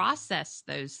process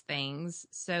those things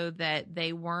so that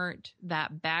they weren't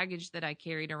that baggage that I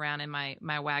carried around in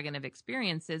my wagon of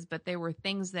experiences, but they were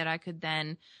things that I could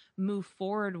then move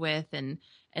forward with and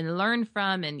learn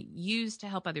from and use to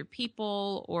help other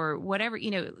people, or whatever,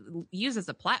 use as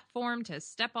a platform to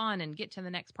step on and get to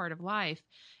the next part of life.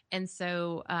 And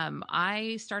so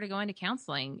I started going to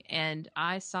counseling, and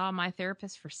I saw my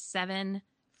therapist for 7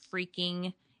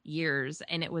 freaking years,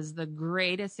 and it was the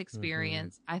greatest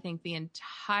experience. I think the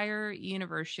entire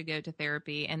universe should go to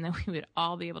therapy, and then we would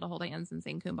all be able to hold hands and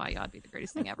sing Kumbaya. It'd be the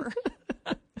greatest thing ever.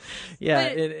 Yeah,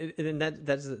 and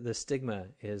that's the stigma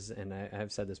is, and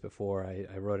I've said this before,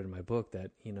 I wrote it in my book, that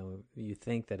you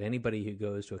think that anybody who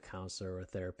goes to a counselor or a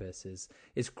therapist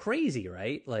is crazy,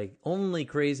 right? Like, only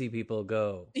crazy people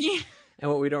go. Yeah. And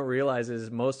what we don't realize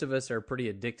is most of us are pretty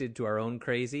addicted to our own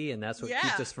crazy, and that's what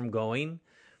keeps us from going.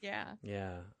 Yeah.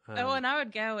 Yeah. And I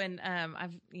would go, and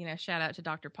I've shout out to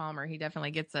Dr. Palmer. He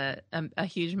definitely gets a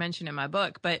huge mention in my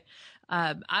book. But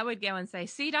I would go and say,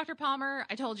 "See, Dr. Palmer,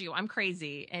 I told you I'm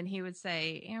crazy," and he would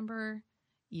say, "Amber,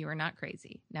 you are not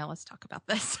crazy. Now let's talk about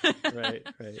this." Right.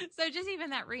 So just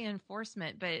even that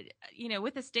reinforcement, but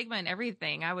with the stigma and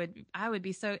everything, I would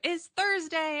be so, it's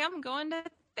Thursday, I'm going to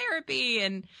therapy,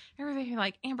 and everybody would be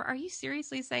like, "Amber, are you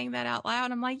seriously saying that out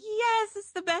loud?" I'm like, yes,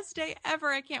 it's the best day ever.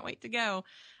 I can't wait to go.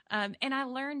 And I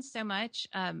learned so much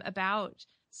about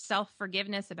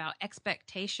self-forgiveness, about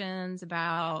expectations,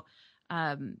 about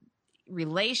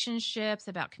relationships,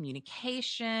 about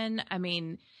communication. I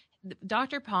mean,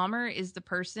 Dr. Palmer is the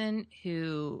person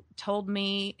who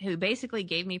basically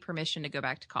gave me permission to go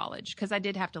back to college, because I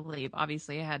did have to leave.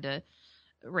 Obviously, I had to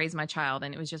raise my child,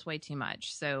 and it was just way too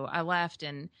much. So I left,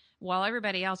 and while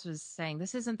everybody else was saying,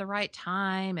 this isn't the right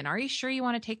time, and are you sure you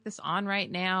want to take this on right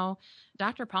now?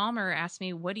 Dr. Palmer asked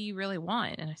me, what do you really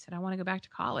want? And I said, I want to go back to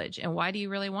college. And why do you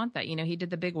really want that? He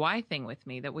did the big why thing with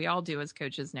me that we all do as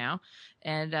coaches now.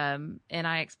 And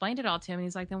I explained it all to him, and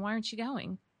he's like, then why aren't you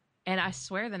going? And I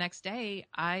swear the next day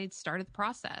I started the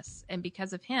process. And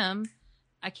because of him,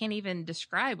 I can't even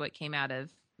describe what came out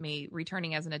of me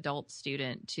returning as an adult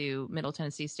student to Middle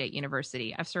Tennessee State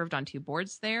University. I've served on 2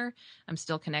 boards there. I'm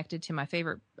still connected to my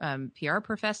favorite PR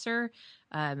professor.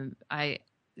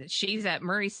 She's at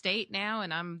Murray State now,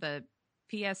 and I'm the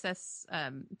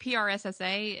PRSSA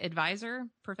advisor,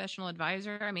 professional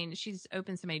advisor. I mean, she's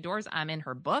opened so many doors. I'm in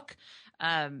her book.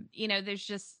 There's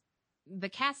just the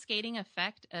cascading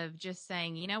effect of just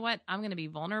saying, you know what, I'm going to be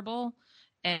vulnerable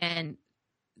and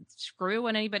screw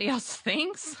what anybody else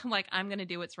thinks. Like, I'm going to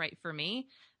do what's right for me.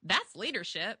 That's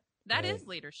leadership. That is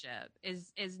leadership,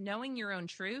 is knowing your own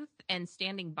truth and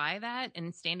standing by that,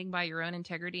 and standing by your own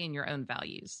integrity and your own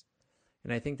values.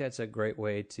 And I think that's a great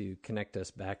way to connect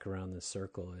us back around the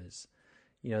circle is,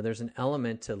 there's an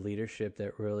element to leadership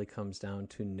that really comes down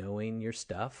to knowing your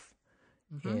stuff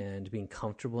and being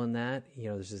comfortable in that.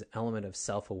 There's this element of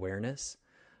self-awareness.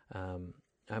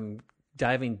 I'm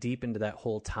diving deep into that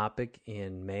whole topic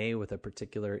in May with a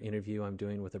particular interview I'm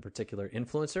doing with a particular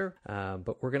influencer.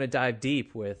 But we're going to dive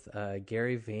deep with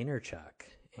Gary Vaynerchuk.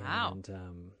 Wow.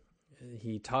 And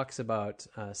he talks about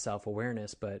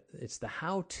self-awareness, but it's the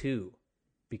how-to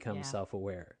become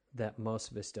self-aware that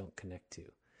most of us don't connect to.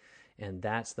 And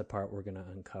that's the part we're going to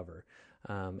uncover.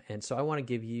 And so I want to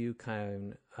give you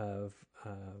kind of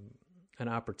an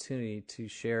opportunity to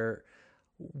share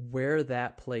where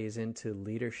that plays into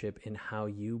leadership and how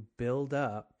you build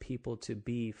up people to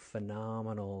be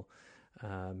phenomenal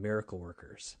miracle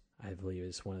workers. I believe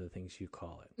is one of the things you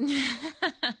call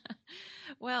it.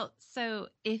 Well, so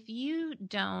if you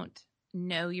don't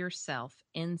know yourself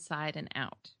inside and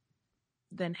out,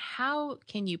 then how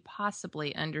can you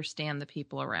possibly understand the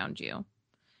people around you?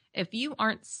 If you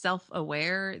aren't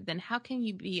self-aware, then how can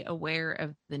you be aware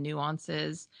of the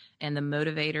nuances and the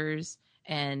motivators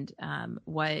and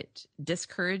what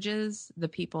discourages the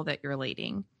people that you're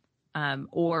leading,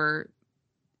 or,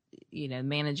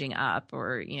 managing up,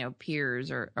 or,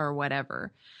 peers or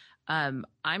whatever?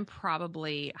 I'm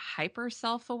probably hyper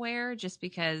self-aware just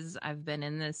because I've been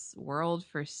in this world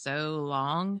for so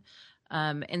long.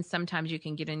 And sometimes you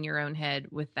can get in your own head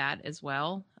with that as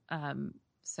well.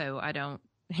 So I don't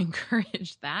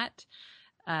encourage that.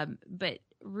 But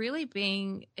really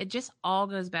it just all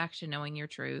goes back to knowing your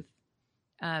truth.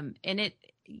 And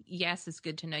yes, it's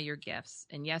good to know your gifts,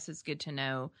 and yes, it's good to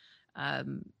know,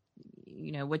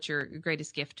 what your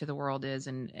greatest gift to the world is,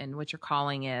 and what your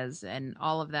calling is, and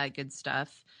all of that good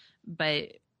stuff.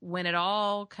 But when it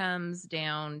all comes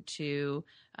down to,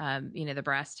 the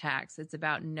brass tacks, it's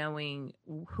about knowing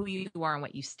who you are and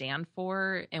what you stand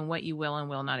for and what you will and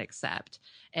will not accept.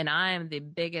 And I am the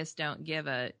biggest don't give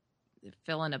a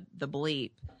fill in the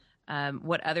bleep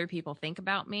what other people think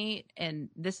about me. And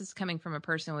this is coming from a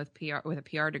person with a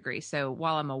PR degree. So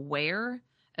while I'm aware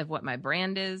of what my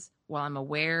brand is, while I'm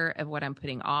aware of what I'm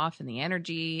putting off and the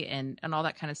energy and all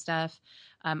that kind of stuff,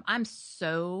 I'm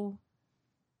so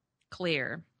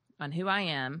clear on who I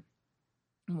am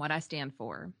and what I stand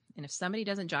for. And if somebody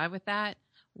doesn't jive with that,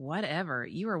 whatever.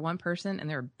 You are one person and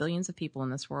there are billions of people in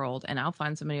this world, and I'll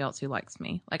find somebody else who likes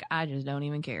me. Like, I just don't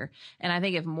even care. And I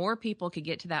think if more people could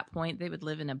get to that point, they would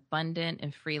live an abundant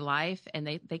and free life, and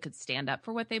they could stand up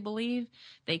for what they believe.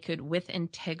 They could, with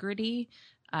integrity,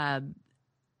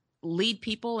 lead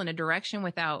people in a direction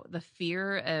without the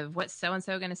fear of what's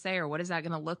so-and-so going to say, or what is that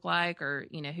going to look like, or,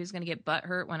 who's going to get butt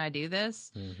hurt when I do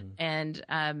this.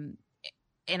 Mm-hmm.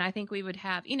 And I think we would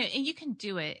have, and you can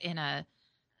do it in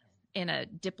a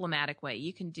diplomatic way.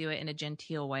 You can do it in a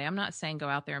genteel way. I'm not saying go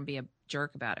out there and be a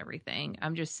jerk about everything.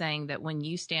 I'm just saying that when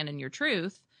you stand in your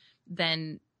truth,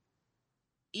 then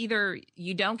either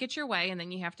you don't get your way and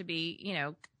then you have to be,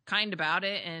 kind about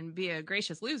it and be a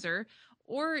gracious loser,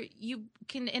 or you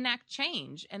can enact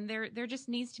change. And there just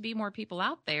needs to be more people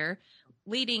out there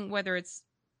leading, whether it's,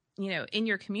 in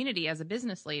your community as a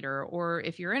business leader, or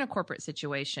if you're in a corporate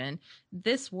situation.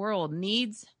 This world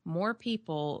needs more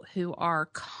people who are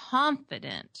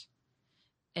confident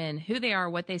in who they are,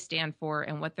 what they stand for,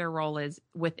 and what their role is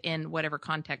within whatever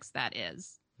context that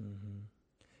is. Mm-hmm.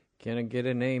 Can I get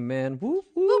an amen? Whoop,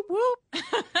 whoop, whoop.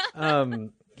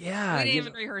 Yeah, we didn't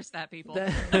even rehearse that, people.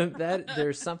 That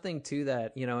there's something to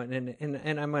that,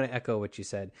 and I'm going to echo what you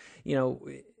said.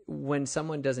 When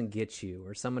someone doesn't get you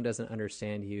or someone doesn't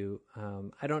understand you,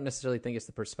 I don't necessarily think it's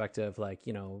the perspective like,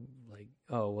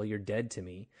 oh, well, you're dead to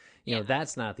me.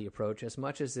 That's not the approach, as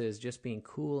much as it is just being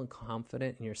cool and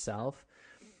confident in yourself.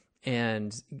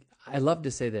 And I love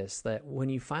to say this, that when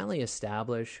you finally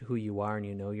establish who you are and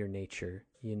you know your nature,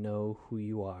 you know who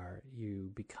you are,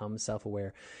 you become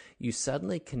self-aware, you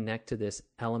suddenly connect to this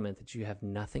element that you have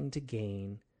nothing to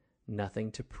gain,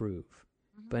 nothing to prove.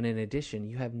 Mm-hmm. But in addition,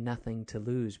 you have nothing to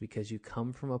lose because you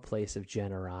come from a place of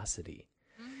generosity.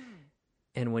 Mm-hmm.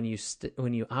 And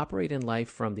when you operate in life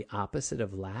from the opposite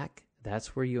of lack,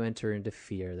 that's where you enter into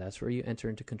fear. That's where you enter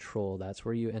into control. That's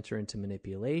where you enter into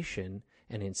manipulation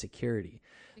and insecurity.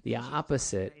 Because the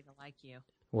opposite. To like you.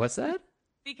 What's that?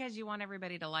 Because you want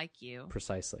everybody to like you.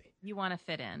 Precisely. You want to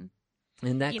fit in.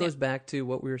 And that goes back to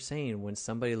what we were saying. When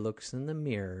somebody looks in the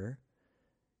mirror,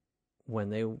 when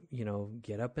they,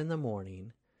 get up in the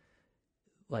morning,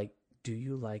 like, do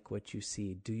you like what you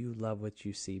see? Do you love what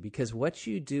you see? Because what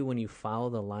you do when you follow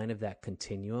the line of that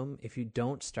continuum, if you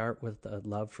don't start with the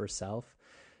love for self,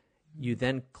 you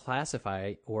then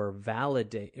classify or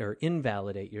validate or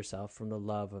invalidate yourself from the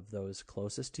love of those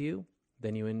closest to you.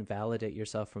 Then you invalidate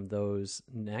yourself from those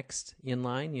next in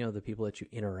line, the people that you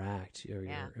interact, or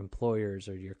your employers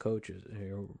or your coaches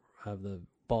or the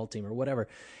ball team or whatever.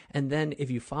 And then if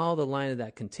you follow the line of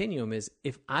that continuum is,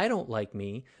 if I don't like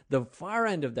me, the far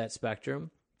end of that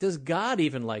spectrum, does God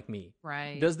even like me?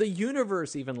 Right. Does the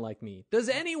universe even like me? Does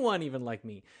anyone even like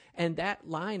me? And that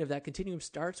line of that continuum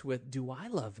starts with, do I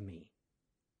love me?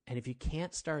 And if you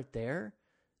can't start there,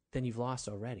 then you've lost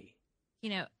already.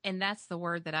 And that's the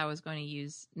word that I was going to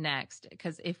use next,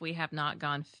 because if we have not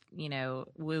gone,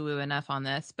 woo-woo enough on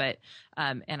this, but,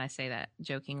 and I say that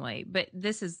jokingly, but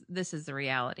this is the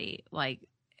reality. Like,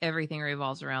 everything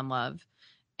revolves around love.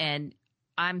 And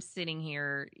I'm sitting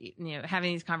here,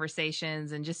 having these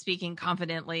conversations and just speaking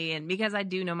confidently, and because I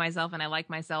do know myself and I like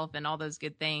myself and all those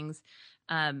good things.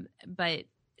 But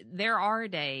there are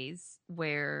days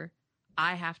where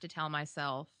I have to tell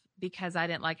myself, because I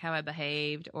didn't like how I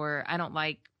behaved, or I don't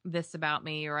like this about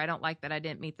me, or I don't like that I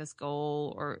didn't meet this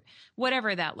goal, or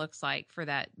whatever that looks like for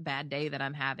that bad day that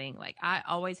I'm having. Like, I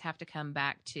always have to come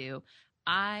back to,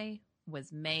 I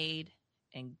was made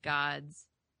in God's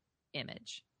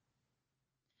image.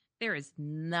 There is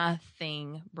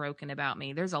nothing broken about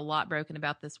me. There's a lot broken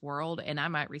about this world, and I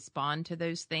might respond to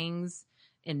those things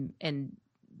in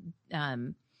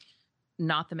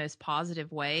not the most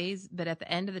positive ways, but at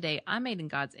the end of the day, I'm made in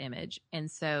God's image. And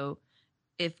so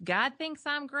if God thinks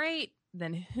I'm great,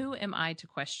 then who am I to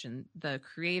question the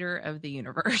creator of the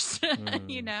universe?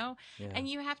 Yeah. And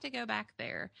you have to go back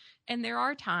there. And there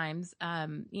are times,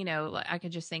 I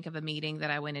could just think of a meeting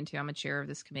that I went into. I'm a chair of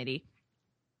this committee,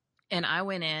 and I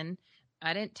went in,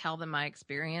 I didn't tell them my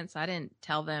experience. I didn't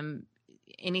tell them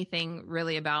anything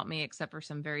really about me except for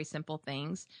some very simple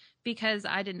things, because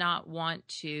I did not want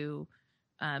to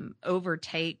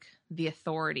overtake the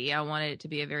authority. I wanted it to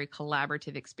be a very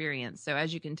collaborative experience. So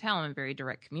as you can tell, I'm a very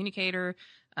direct communicator.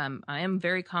 I am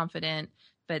very confident,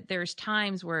 but there's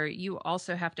times where you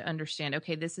also have to understand,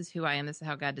 okay, this is who I am. This is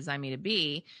how God designed me to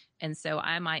be. And so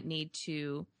I might need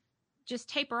to just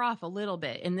taper off a little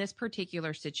bit in this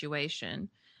particular situation.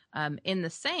 In the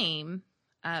same,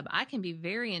 I can be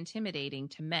very intimidating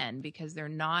to men because they're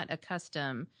not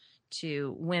accustomed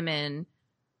to women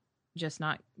just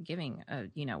not giving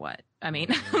what. I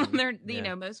mean,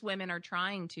 most women are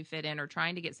trying to fit in or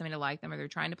trying to get somebody to like them, or they're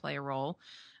trying to play a role.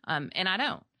 And I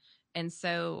don't. And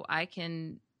so I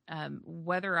can,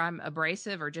 whether I'm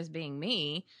abrasive or just being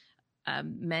me,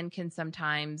 men can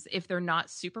sometimes, if they're not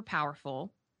super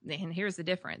powerful, and here's the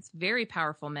difference. Very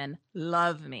powerful men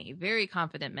love me. Very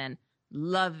confident men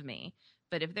love me.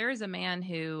 But if there is a man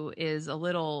who is a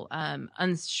little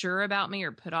unsure about me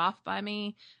or put off by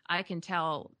me, I can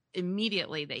tell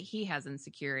immediately that he has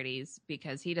insecurities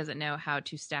because he doesn't know how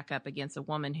to stack up against a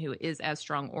woman who is as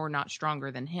strong or not stronger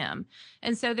than him.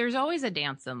 And so there's always a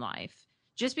dance in life.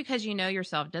 Just because you know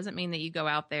yourself doesn't mean that you go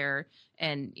out there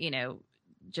and,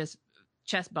 just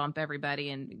chest bump everybody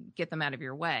and get them out of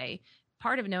your way.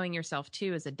 Part of knowing yourself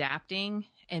too is adapting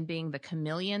and being the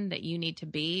chameleon that you need to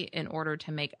be in order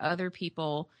to make other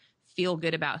people feel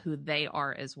good about who they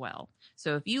are as well.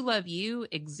 So if you love you,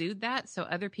 exude that so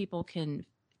other people can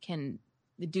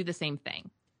do the same thing.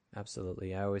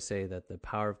 Absolutely. I always say that the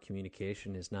power of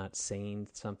communication is not saying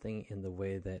something in the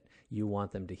way that you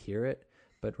want them to hear it,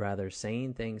 but rather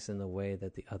saying things in the way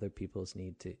that other people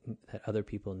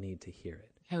need to hear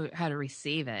it. How to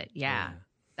receive it. Yeah.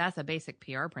 That's a basic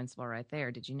PR principle right there.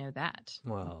 Did you know that?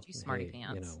 Well, you smarty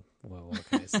pants. What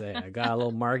can I say? I got a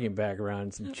little marketing background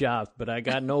and some jobs, but I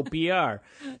got no PR.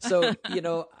 So,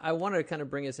 I want to kind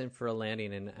of bring us in for a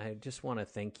landing, and I just want to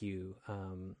thank you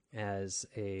as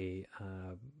a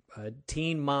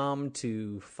teen mom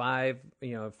to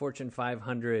Fortune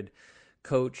 500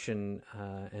 coach and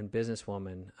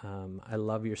businesswoman. I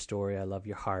love your story. I love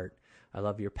your heart. I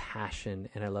love your passion,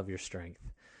 and I love your strength.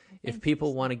 If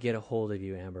people want to get a hold of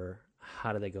you, Amber,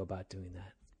 how do they go about doing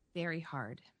that? Very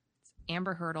hard. It's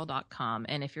amberhurdle.com.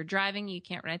 And if you're driving, you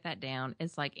can't write that down.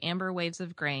 It's like Amber Waves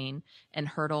of Grain and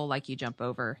hurdle like you jump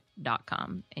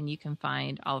over.com. And you can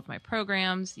find all of my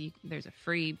programs. There's a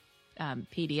free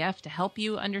PDF to help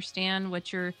you understand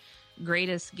what your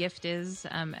greatest gift is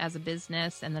as a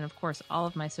business. And then, of course, all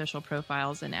of my social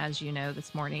profiles. And as you know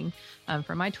this morning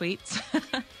from my tweets,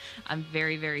 I'm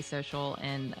very, very social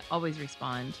and always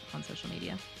respond on social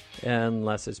media.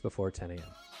 Unless it's before 10 a.m.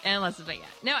 Unless it's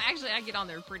no, actually, I get on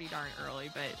there pretty darn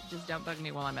early, but just don't bug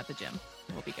me while I'm at the gym.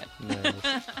 We'll be good.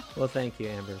 Nice. Well, thank you,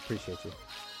 Amber. Appreciate you.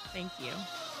 Thank you.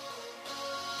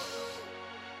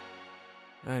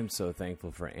 I'm so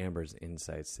thankful for Amber's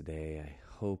insights today.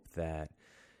 I hope that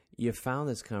you found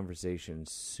this conversation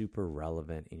super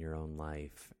relevant in your own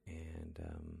life, and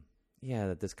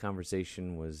that this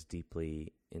conversation was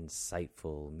deeply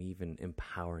insightful, even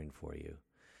empowering for you.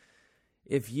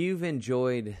 If you've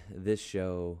enjoyed this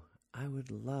show, I would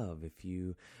love if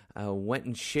you went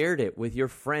and shared it with your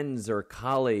friends or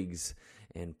colleagues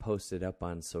and posted up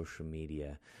on social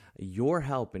media. Your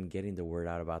help in getting the word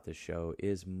out about the show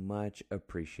is much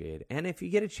appreciated. And if you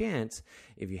get a chance,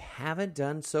 if you haven't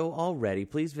done so already,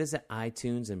 please visit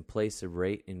iTunes and place a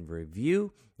rate and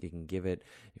review. You can give it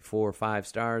 4 or 5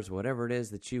 stars, whatever it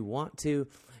is that you want to.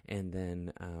 and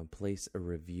then place a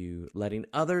review letting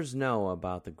others know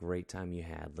about the great time you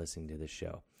had listening to the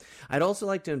show. I'd also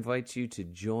like to invite you to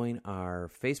join our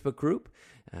Facebook group.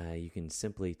 You can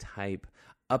simply type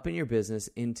Up in Your Business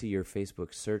into your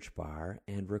Facebook search bar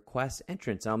and request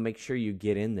entrance. I'll make sure you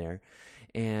get in there.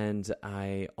 And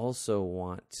I also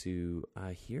want to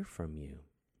hear from you.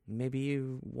 Maybe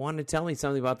you want to tell me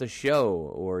something about the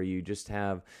show, or you just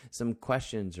have some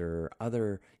questions or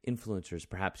other influencers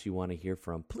perhaps you want to hear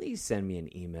from. Please send me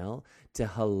an email to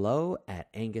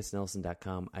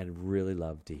hello@angusnelson.com. I'd really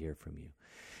love to hear from you.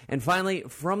 And finally,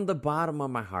 from the bottom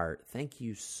of my heart, thank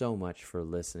you so much for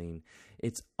listening.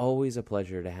 It's always a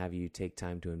pleasure to have you take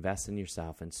time to invest in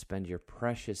yourself and spend your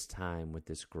precious time with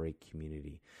this great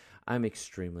community. I'm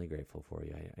extremely grateful for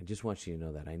you. I just want you to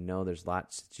know that. I know there's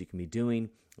lots that you can be doing,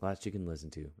 lots you can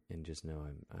listen to, and just know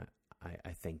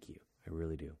I thank you. I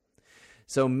really do.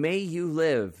 So may you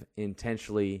live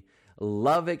intentionally,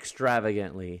 love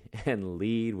extravagantly, and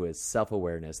lead with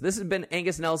self-awareness. This has been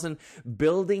Angus Nelson,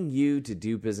 building you to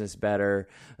do business better.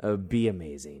 Be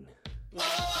amazing.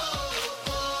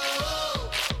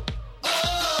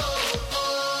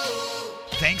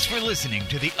 Thanks for listening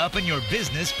to the Up in Your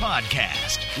Business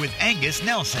podcast with Angus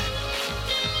Nelson.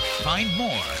 Find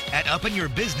more at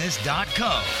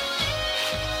upinyourbusiness.co.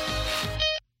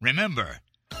 Remember,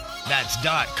 that's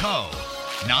 .co,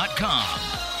 not .com.